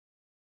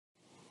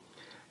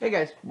Hey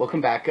guys,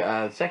 welcome back.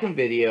 Second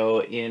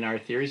video in our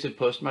theories of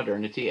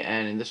postmodernity,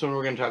 and in this one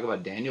we're going to talk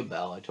about Daniel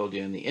Bell. I told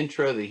you in the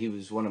intro that he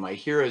was one of my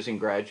heroes in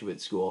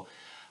graduate school,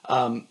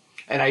 and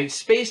I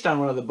spaced on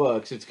one of the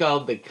books. It's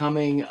called "The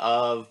Coming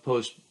of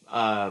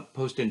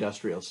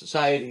Post-Industrial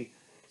Society."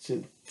 It's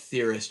a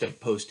theorist of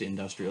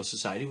post-industrial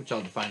society, which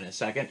I'll define in a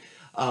second.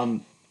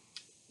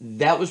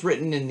 That was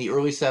written in the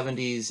early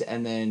 70s,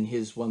 and then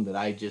his one that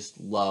I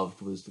just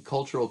loved was "The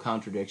Cultural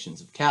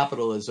Contradictions of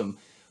Capitalism,"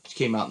 which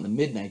came out in the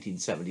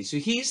mid-1970s. So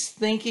he's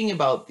thinking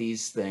about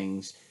these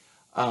things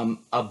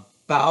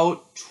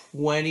about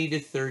 20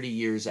 to 30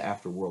 years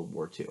after World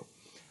War II.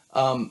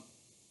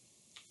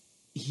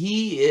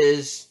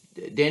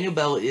 Daniel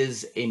Bell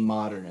is a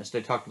modernist.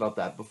 I talked about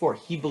that before.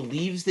 He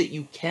believes that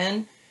you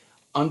can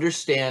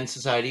understand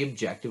society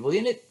objectively,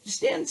 and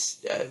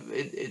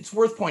it's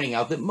worth pointing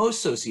out that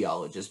most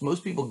sociologists,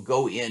 most people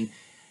go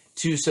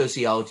into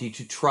sociology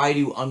to try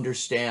to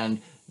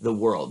understand the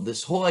world.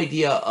 This whole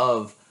idea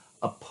of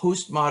a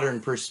postmodern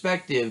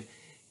perspective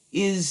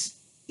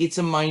it's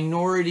a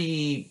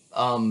minority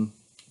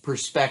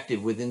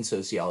perspective within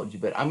sociology,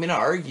 but I'm going to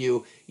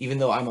argue, even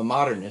though I'm a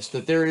modernist,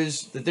 that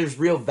there's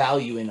real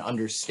value in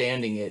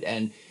understanding it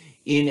and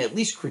in at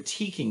least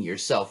critiquing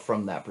yourself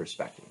from that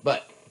perspective.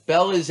 But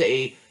Bell is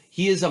a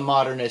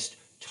modernist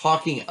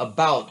talking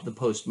about the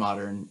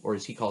postmodern, or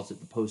as he calls it,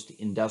 the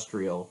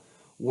post-industrial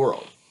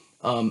world,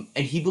 and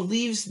he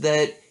believes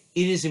that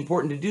it is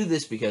important to do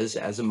this because,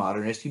 as a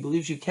modernist, he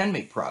believes you can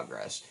make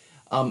progress.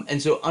 And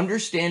so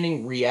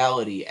understanding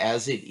reality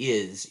as it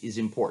is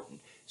important.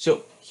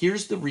 So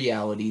here's the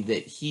reality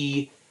that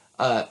he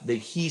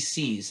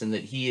sees and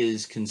that he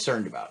is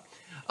concerned about.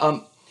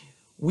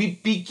 We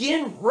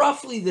begin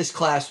roughly this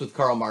class with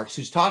Karl Marx,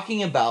 who's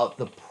talking about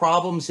the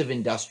problems of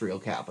industrial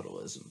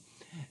capitalism.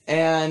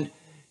 And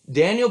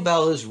Daniel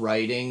Bell is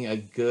writing a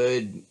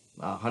good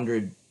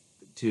 100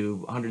 to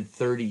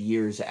 130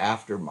 years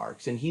after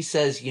Marx. And he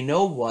says, you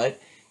know what?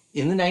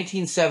 In the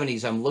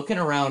 1970s, I'm looking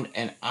around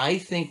and I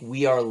think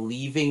we are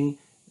leaving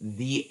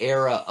the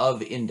era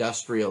of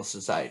industrial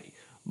society.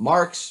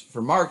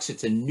 For Marx,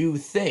 it's a new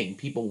thing,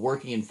 people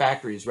working in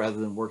factories rather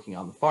than working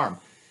on the farm.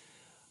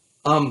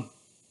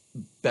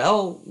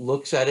 Bell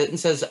looks at it and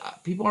says,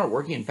 people aren't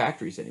working in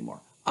factories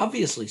anymore.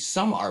 Obviously,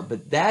 some are,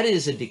 but that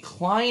is a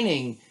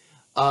declining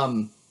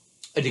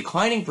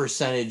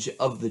percentage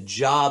of the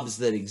jobs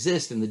that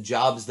exist and the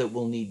jobs that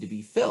will need to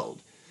be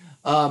filled.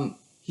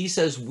 He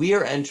says we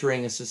are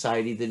entering a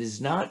society that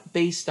is not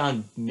based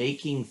on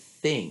making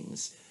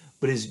things,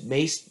 but is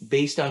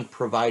based on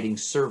providing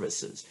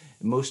services.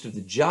 And most of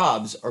the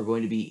jobs are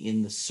going to be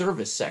in the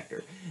service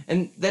sector.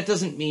 And that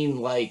doesn't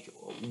mean like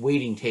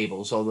waiting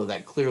tables, although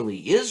that clearly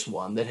is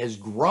one that has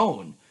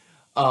grown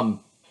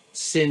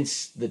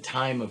since the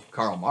time of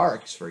Karl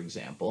Marx, for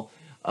example.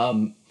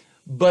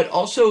 But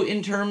also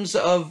in terms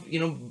of,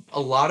 a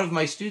lot of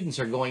my students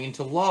are going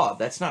into law.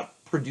 That's not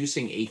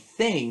producing a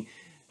thing,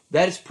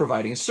 that is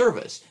providing a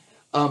service.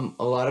 A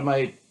lot of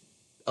my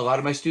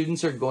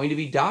students are going to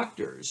be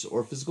doctors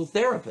or physical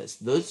therapists.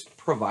 Those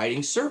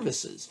providing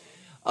services.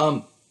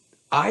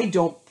 I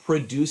don't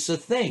produce a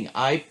thing.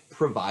 I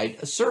provide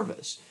a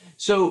service.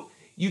 So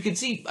you can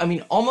see,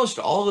 almost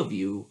all of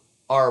you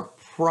are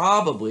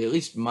probably, at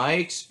least my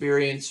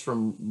experience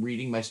from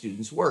reading my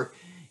students' work,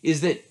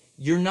 is that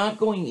you're not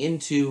going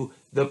into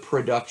the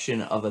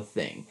production of a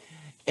thing.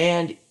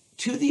 And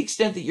to the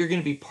extent that you're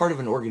going to be part of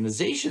an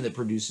organization that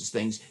produces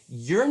things,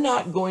 you're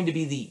not going to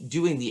be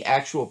doing the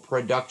actual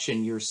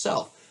production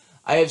yourself.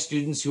 I have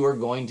students who are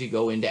going to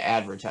go into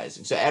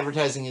advertising. So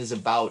advertising is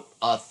about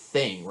a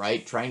thing,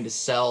 right? Trying to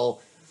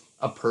sell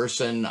a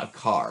person a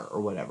car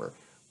or whatever.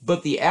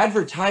 But the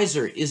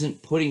advertiser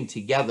isn't putting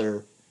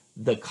together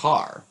the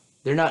car.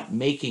 They're not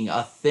making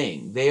a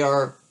thing. They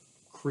are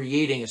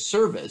creating a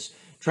service,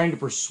 trying to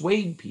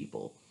persuade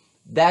people.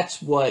 That's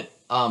what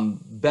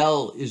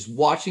Bell is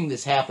watching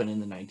this happen in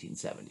the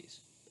 1970s.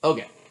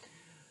 Okay,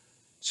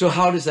 so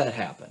how does that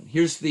happen?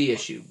 Here's the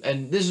issue,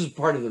 and this is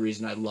part of the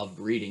reason I loved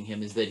reading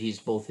him, is that he's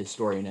both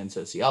historian and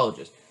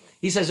sociologist.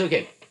 He says,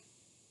 okay,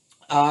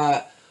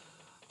 I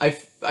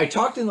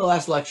talked in the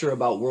last lecture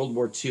about World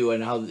War II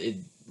and how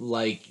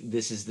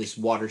this is this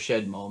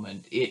watershed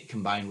moment, it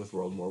combined with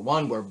World War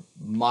I, where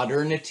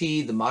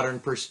modernity, the modern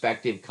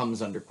perspective,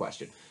 comes under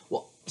question.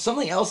 Well,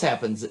 something else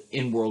happens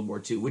in World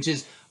War II, which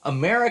is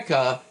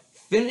America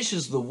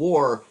finishes the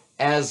war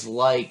as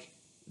like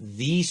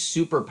the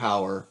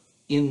superpower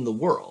in the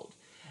world.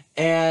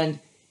 And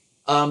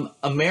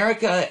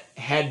America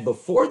had,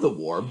 before the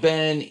war,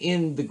 been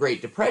in the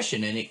Great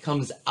Depression, and it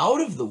comes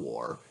out of the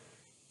war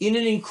in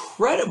an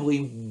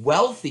incredibly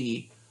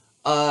wealthy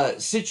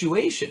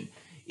situation.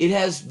 It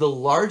has the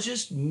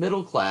largest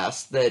middle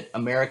class that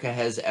America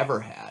has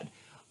ever had.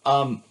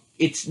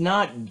 It's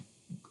not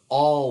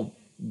all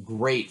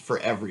great for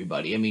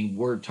everybody.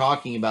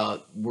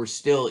 We're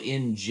still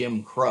in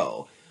Jim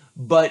Crow.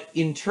 But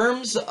in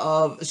terms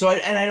of,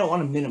 and I don't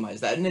want to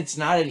minimize that, and it's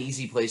not an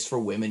easy place for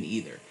women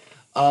either.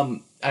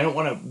 I don't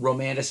want to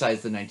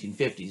romanticize the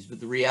 1950s, but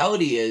the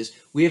reality is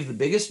we have the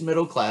biggest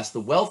middle class, the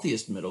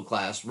wealthiest middle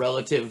class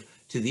relative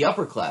to the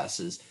upper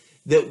classes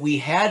that we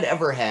had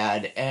ever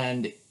had,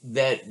 and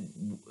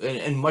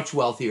much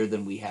wealthier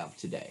than we have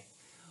today,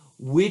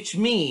 which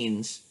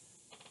means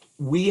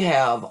we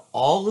have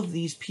all of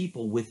these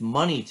people with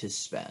money to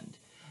spend.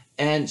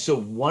 And so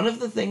one of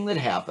the things that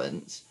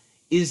happens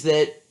is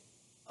that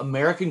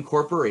American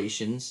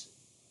corporations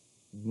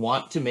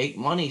want to make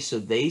money, so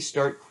they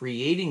start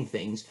creating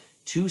things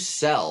to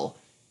sell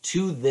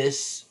to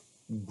this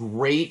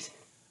great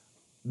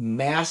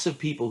mass of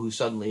people who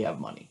suddenly have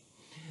money.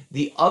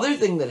 The other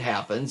thing that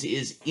happens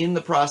is in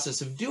the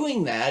process of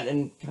doing that,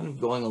 and kind of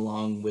going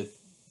along with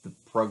the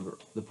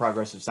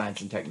progress of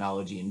science and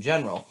technology in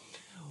general,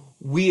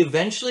 we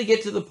eventually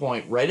get to the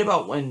point, right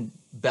about when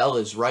Bell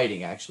is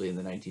writing, actually in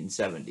the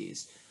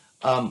 1970s,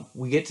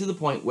 we get to the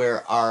point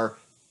where our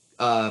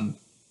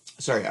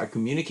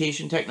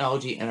communication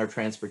technology and our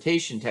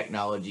transportation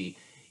technology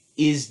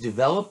is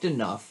developed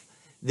enough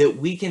that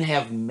we can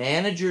have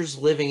managers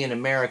living in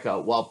America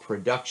while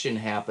production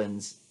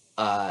happens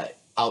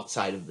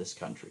outside of this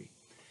country.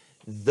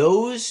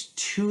 Those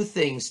two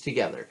things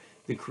together,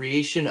 the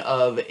creation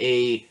of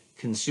a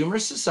consumer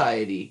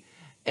society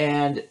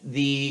and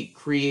the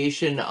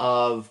creation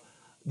of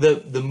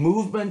the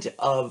movement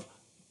of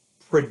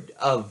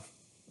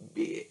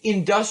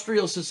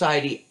industrial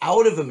society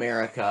out of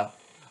America,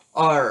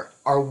 are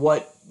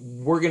what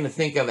we're going to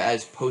think of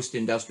as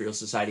post-industrial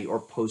society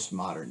or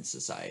postmodern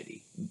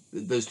society.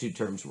 Those two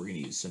terms we're going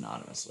to use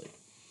synonymously.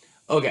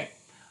 Okay,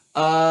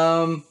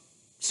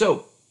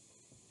 so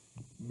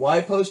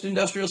why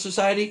post-industrial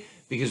society?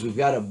 Because we've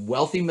got a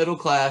wealthy middle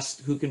class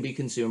who can be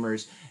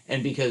consumers,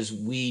 and because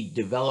we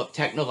develop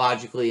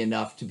technologically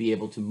enough to be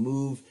able to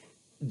move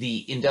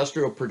the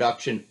industrial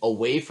production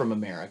away from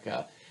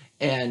America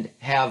and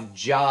have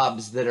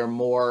jobs that are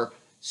more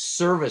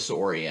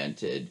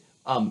service-oriented,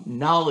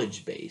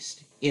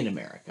 knowledge-based in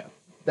America.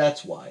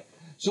 That's why.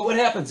 So what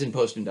happens in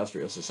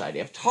post-industrial society?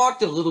 I've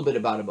talked a little bit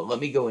about it, but let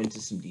me go into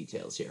some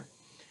details here.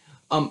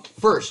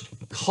 First,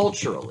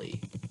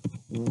 culturally,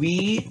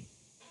 we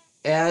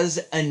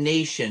as a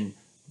nation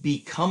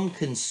become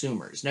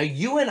consumers. Now,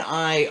 you and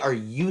I are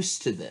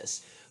used to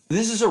this.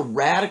 This is a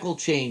radical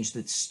change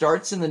that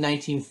starts in the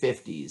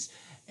 1950s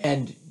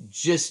and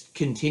just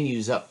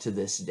continues up to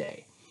this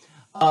day.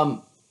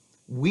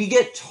 We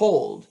get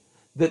told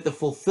that the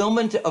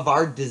fulfillment of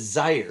our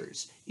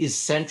desires is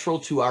central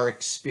to our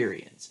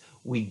experience.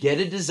 We get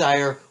a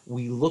desire,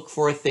 we look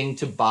for a thing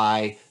to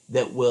buy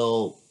that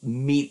will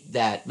meet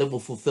that will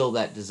fulfill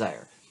that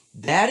desire.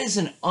 That is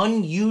an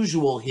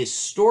unusual,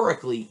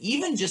 historically,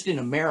 even just in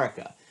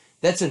America,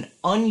 that's an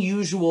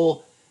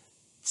unusual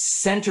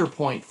center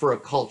point for a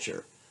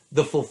culture,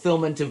 the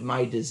fulfillment of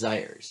my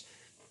desires.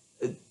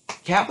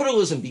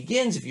 Capitalism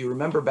begins, if you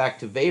remember back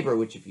to Weber,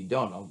 which if you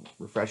don't, I'll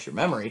refresh your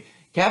memory,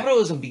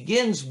 capitalism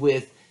begins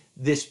with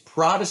this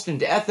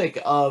Protestant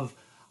ethic of,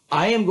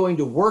 I am going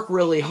to work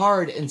really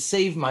hard and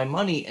save my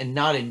money and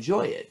not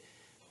enjoy it.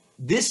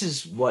 This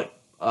is what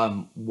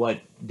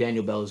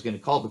Daniel Bell is going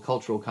to call the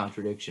cultural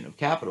contradiction of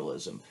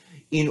capitalism.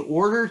 In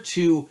order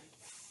to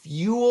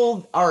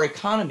fuel our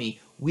economy,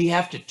 we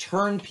have to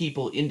turn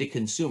people into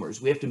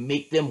consumers. We have to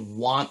make them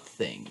want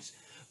things.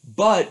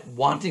 But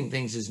wanting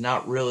things is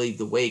not really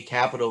the way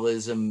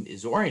capitalism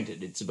is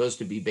oriented. It's supposed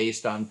to be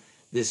based on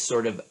this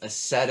sort of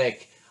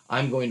ascetic,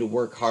 I'm going to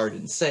work hard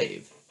and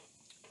save.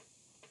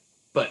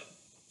 But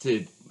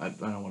I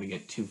don't want to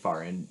get too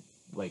far in,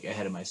 like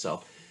ahead of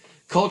myself.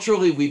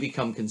 Culturally, we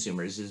become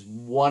consumers is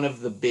one of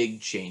the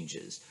big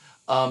changes.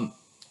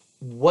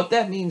 What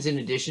that means, in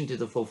addition to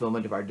the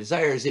fulfillment of our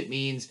desires, it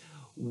means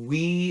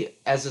we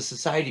as a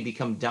society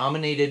become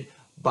dominated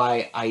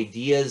by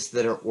ideas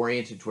that are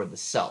oriented toward the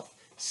self.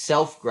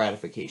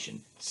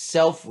 Self-gratification,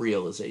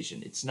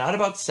 self-realization. It's not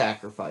about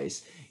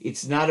sacrifice.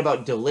 It's not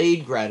about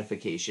delayed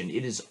gratification.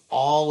 It is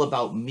all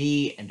about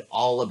me and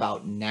all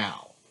about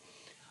now.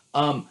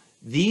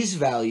 These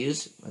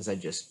values, as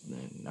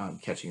now I'm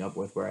catching up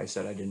with where I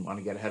said I didn't want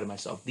to get ahead of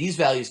myself. These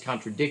values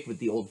contradict with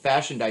the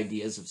old-fashioned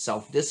ideas of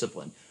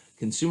self-discipline.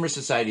 Consumer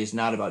society is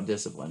not about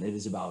discipline.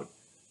 It's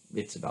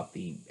about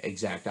the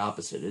exact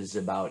opposite. It is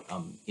about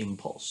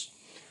impulse.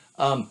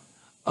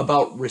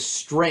 About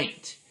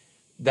restraint.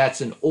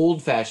 That's an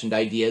old-fashioned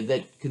idea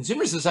that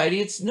consumer society,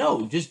 it's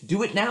no, just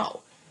do it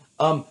now.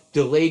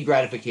 Delayed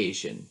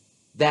gratification.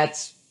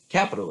 That's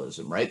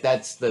capitalism, right?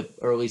 That's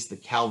or at least the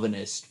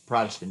Calvinist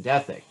Protestant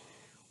ethic.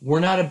 We're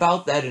not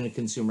about that in a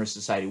consumer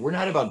society. We're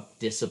not about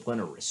discipline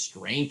or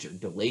restraint or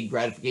delayed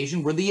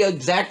gratification. We're the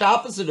exact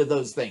opposite of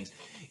those things.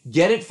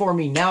 Get it for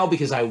me now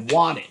because I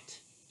want it.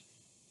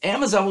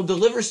 Amazon will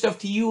deliver stuff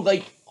to you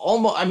like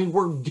almost,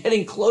 we're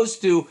getting close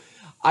to,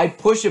 I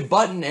push a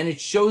button and it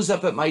shows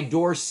up at my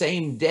door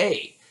same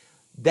day.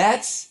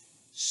 That's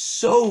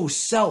so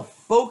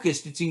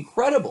self-focused. It's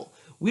incredible.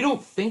 We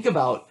don't think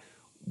about,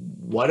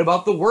 what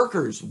about the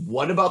workers?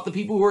 What about the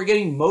people who are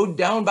getting mowed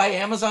down by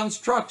Amazon's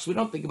trucks? We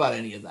don't think about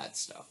any of that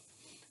stuff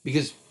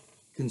because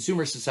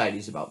consumer society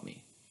is about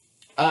me.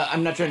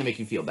 I'm not trying to make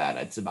you feel bad.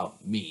 It's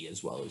about me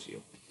as well as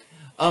you.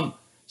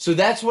 So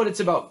that's what it's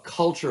about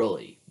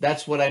culturally.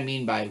 That's what I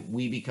mean by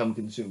we become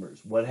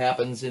consumers. What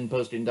happens in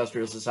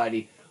post-industrial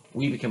society?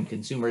 We become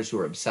consumers who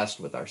are obsessed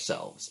with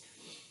ourselves.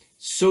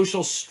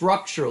 Social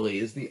structurally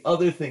is the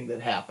other thing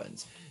that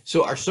happens.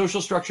 So our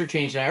social structure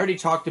changed, and I already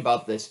talked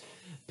about this.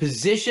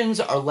 Positions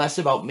are less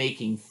about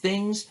making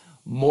things,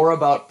 more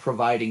about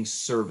providing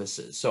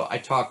services. So I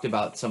talked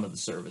about some of the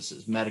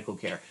services: medical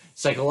care,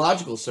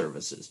 psychological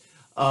services,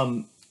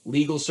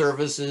 legal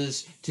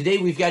services. Today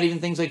we've got even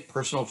things like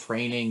personal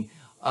training,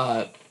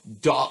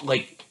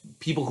 like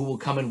people who will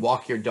come and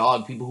walk your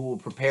dog, people who will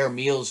prepare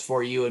meals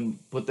for you and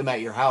put them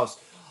at your house,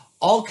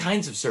 all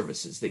kinds of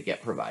services that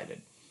get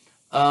provided.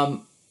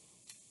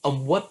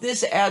 What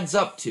this adds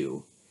up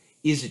to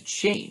is a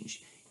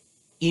change.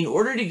 In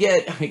order to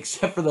get,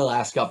 except for the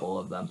last couple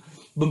of them,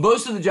 but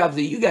most of the jobs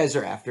that you guys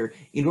are after,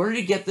 in order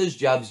to get those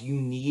jobs, you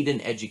need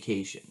an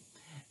education.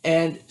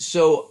 And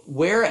so,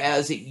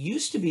 whereas it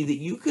used to be that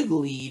you could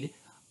lead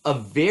a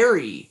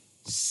very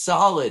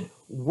solid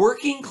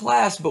working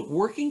class, but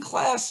working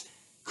class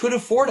could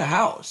afford a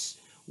house.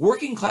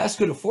 Working class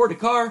could afford a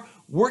car.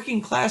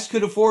 Working class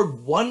could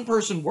afford one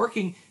person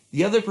working,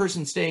 the other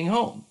person staying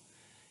home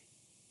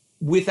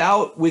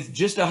with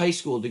just a high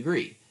school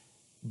degree.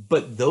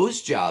 But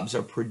those jobs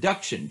are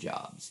production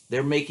jobs.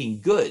 They're making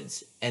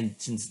goods. And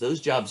since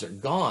those jobs are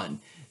gone,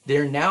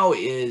 there now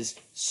is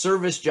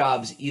service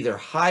jobs, either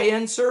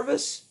high-end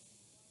service,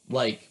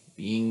 like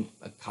being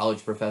a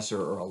college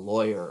professor or a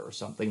lawyer or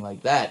something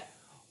like that,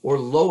 or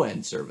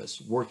low-end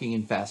service, working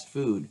in fast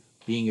food,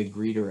 being a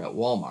greeter at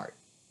Walmart,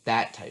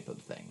 that type of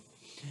thing.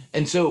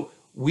 And so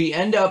we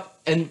end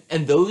up, and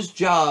those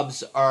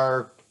jobs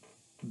are,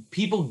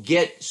 people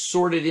get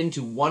sorted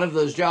into one of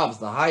those jobs,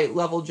 the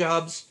high-level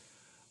jobs,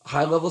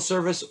 high-level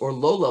service, or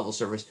low-level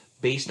service,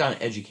 based on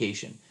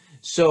education.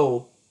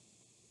 So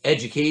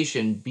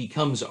education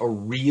becomes a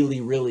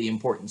really, really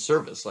important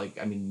service. Like,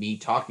 I mean, me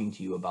talking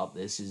to you about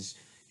this is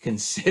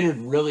considered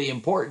really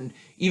important,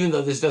 even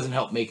though this doesn't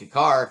help make a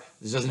car,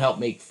 this doesn't help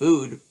make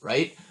food,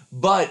 right?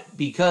 But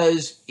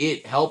because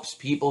it helps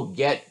people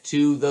get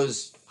to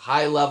those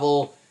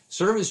high-level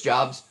service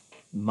jobs,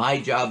 my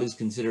job is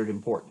considered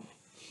important.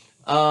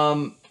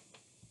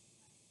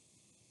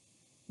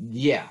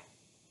 Yeah.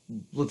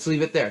 Let's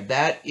leave it there.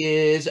 That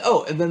is,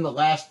 and then the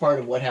last part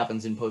of what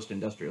happens in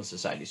post-industrial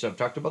society. So I've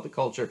talked about the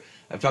culture.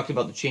 I've talked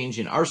about the change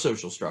in our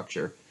social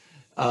structure.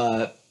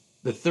 The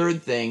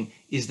third thing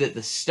is that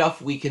the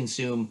stuff we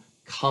consume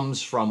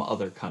comes from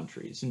other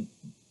countries. And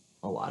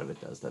a lot of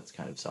it does. That's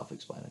kind of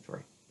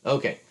self-explanatory.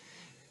 Okay.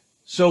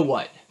 So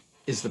what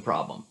is the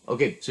problem?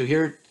 Okay, so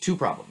here are two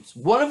problems.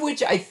 One of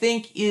which I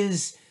think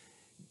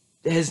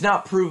has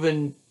not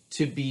proven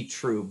to be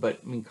true, but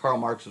I mean, Karl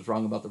Marx was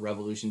wrong about the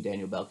revolution.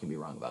 Daniel Bell can be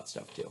wrong about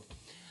stuff too.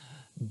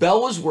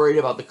 Bell was worried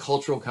about the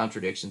cultural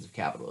contradictions of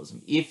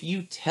capitalism. If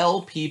you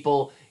tell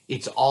people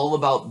it's all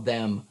about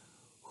them,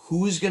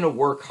 who's going to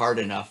work hard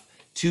enough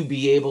to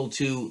be able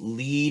to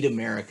lead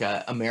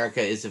America?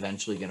 America is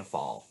eventually going to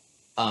fall.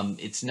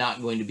 It's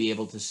not going to be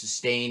able to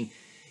sustain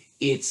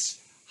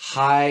its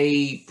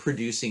high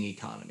producing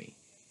economy,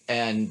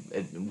 and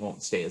it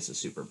won't stay as a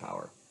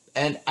superpower.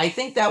 And I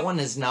think that one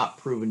has not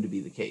proven to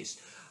be the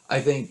case. I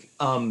think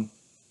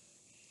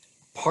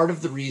part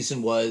of the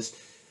reason was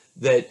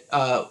that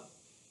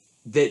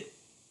that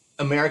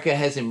America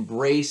has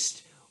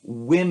embraced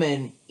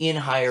women in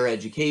higher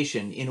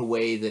education in a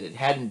way that it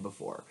hadn't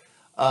before.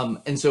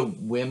 And so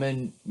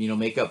women,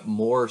 make up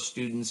more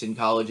students in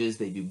colleges.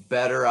 They do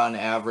better on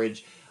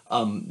average.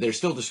 They're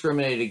still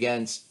discriminated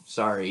against,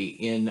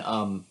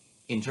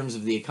 in terms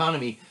of the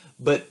economy,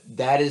 but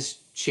that is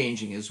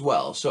changing as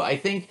well. So I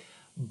think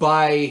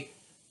by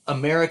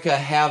America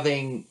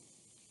having,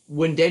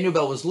 when Daniel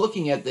Bell was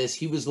looking at this,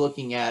 he was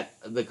looking at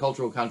the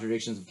cultural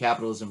contradictions of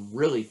capitalism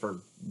really for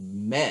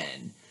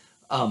men.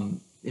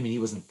 He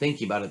wasn't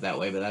thinking about it that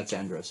way, but that's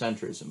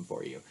androcentrism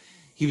for you.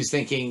 He was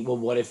thinking, well,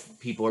 what if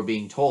people are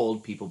being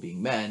told, people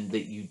being men,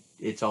 that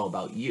it's all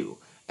about you?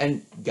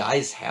 And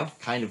guys have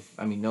kind of,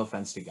 no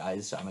offense to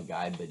guys, I'm a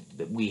guy, but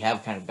that we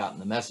have kind of gotten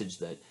the message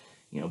that,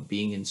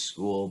 being in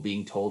school,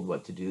 being told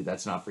what to do,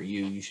 that's not for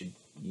you. You should,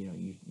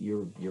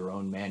 you're your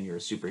own man, you're a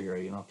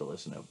superhero. You don't have to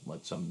listen to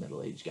what some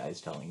middle-aged guy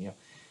is telling you.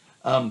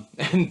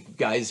 And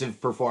guys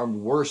have performed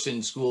worse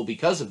in school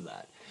because of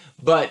that.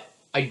 But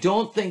I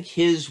don't think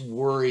his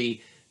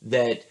worry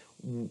that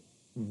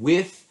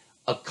with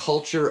a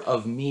culture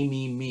of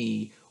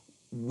me,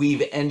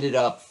 we've ended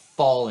up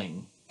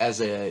falling as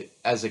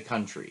a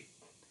country.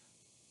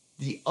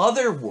 The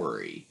other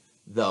worry,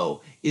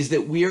 though, is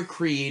that we are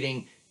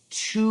creating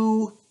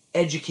two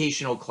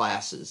educational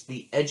classes,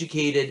 the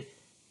educated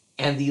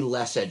and the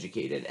less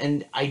educated.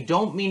 And I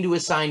don't mean to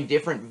assign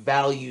different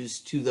values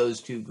to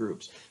those two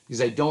groups,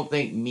 because I don't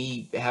think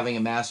me having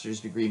a master's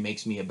degree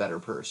makes me a better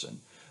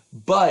person.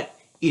 But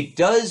it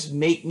does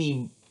make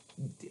me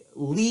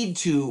lead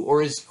to,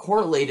 or is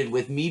correlated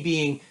with me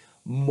being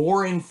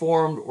more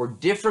informed or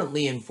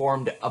differently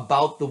informed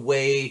about the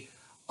way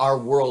our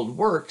world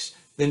works,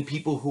 than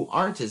people who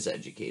aren't as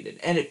educated.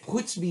 And it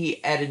puts me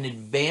at an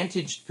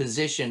advantaged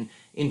position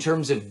in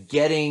terms of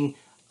getting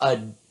a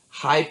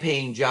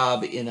high-paying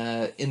job in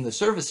the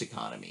service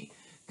economy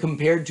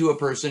compared to a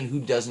person who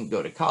doesn't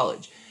go to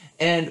college.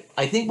 And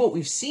I think what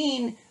we've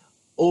seen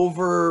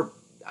over,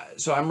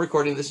 so I'm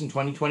recording this in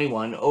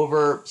 2021,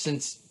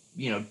 since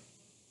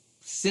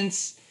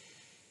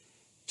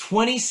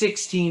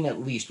 2016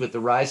 at least, with the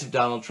rise of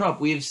Donald Trump,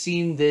 we have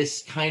seen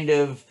this kind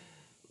of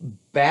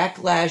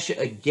backlash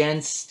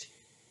against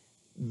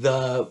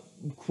the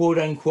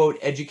quote-unquote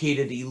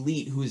educated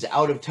elite who's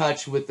out of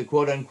touch with the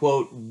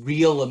quote-unquote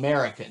real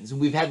Americans.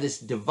 And we've had this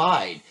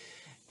divide.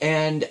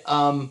 And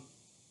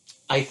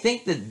I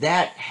think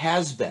that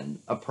has been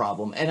a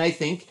problem. And I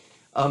think,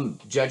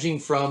 judging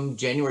from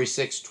January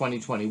 6,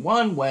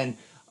 2021, when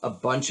a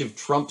bunch of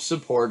Trump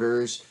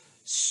supporters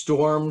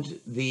stormed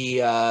the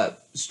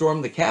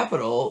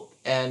Capitol,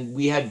 and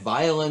we had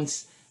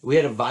violence, we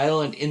had a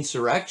violent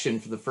insurrection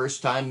for the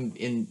first time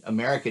in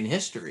American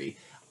history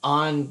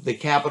on the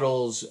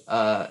Capitol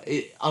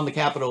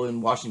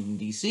in Washington,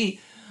 D.C.,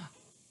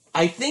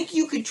 I think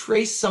you could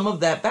trace some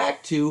of that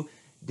back to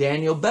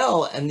Daniel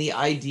Bell and the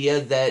idea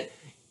that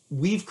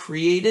we've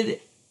created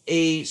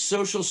a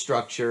social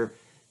structure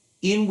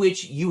in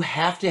which you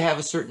have to have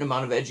a certain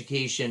amount of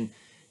education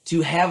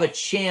to have a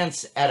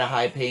chance at a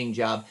high-paying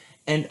job,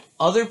 and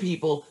other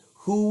people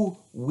who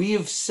we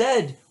have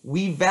said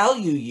we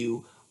value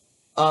you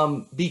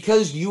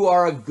because you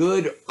are a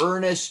good,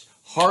 earnest,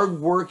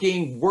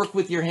 hardworking, work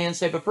with your hands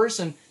type of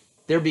person,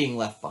 they're being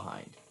left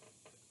behind.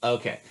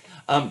 Okay.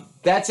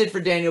 That's it for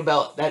Daniel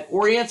Bell. That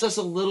orients us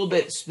a little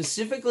bit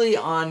specifically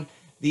on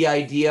the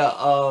idea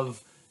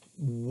of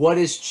what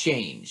has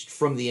changed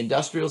from the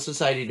industrial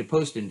society to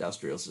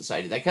post-industrial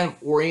society. That kind of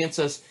orients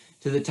us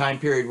to the time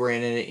period we're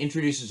in, and it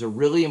introduces a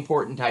really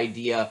important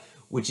idea,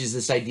 which is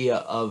this idea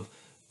of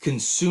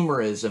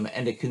consumerism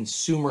and a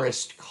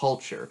consumerist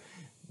culture.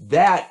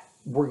 That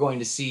we're going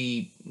to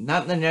see,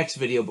 not in the next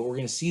video, but we're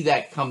going to see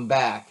that come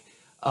back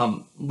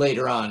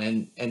later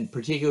on, and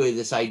particularly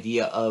this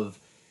idea of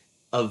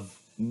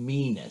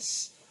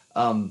meanness.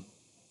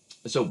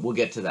 So we'll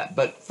get to that.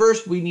 But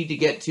first, we need to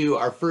get to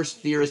our first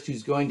theorist,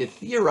 who's going to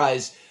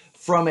theorize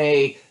from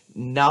a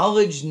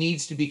knowledge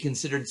needs to be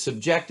considered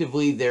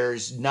subjectively.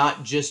 There's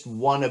not just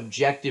one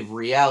objective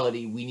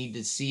reality. We need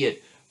to see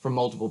it from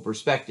multiple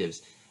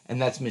perspectives.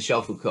 And that's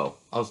Michel Foucault.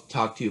 I'll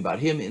talk to you about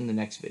him in the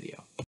next video.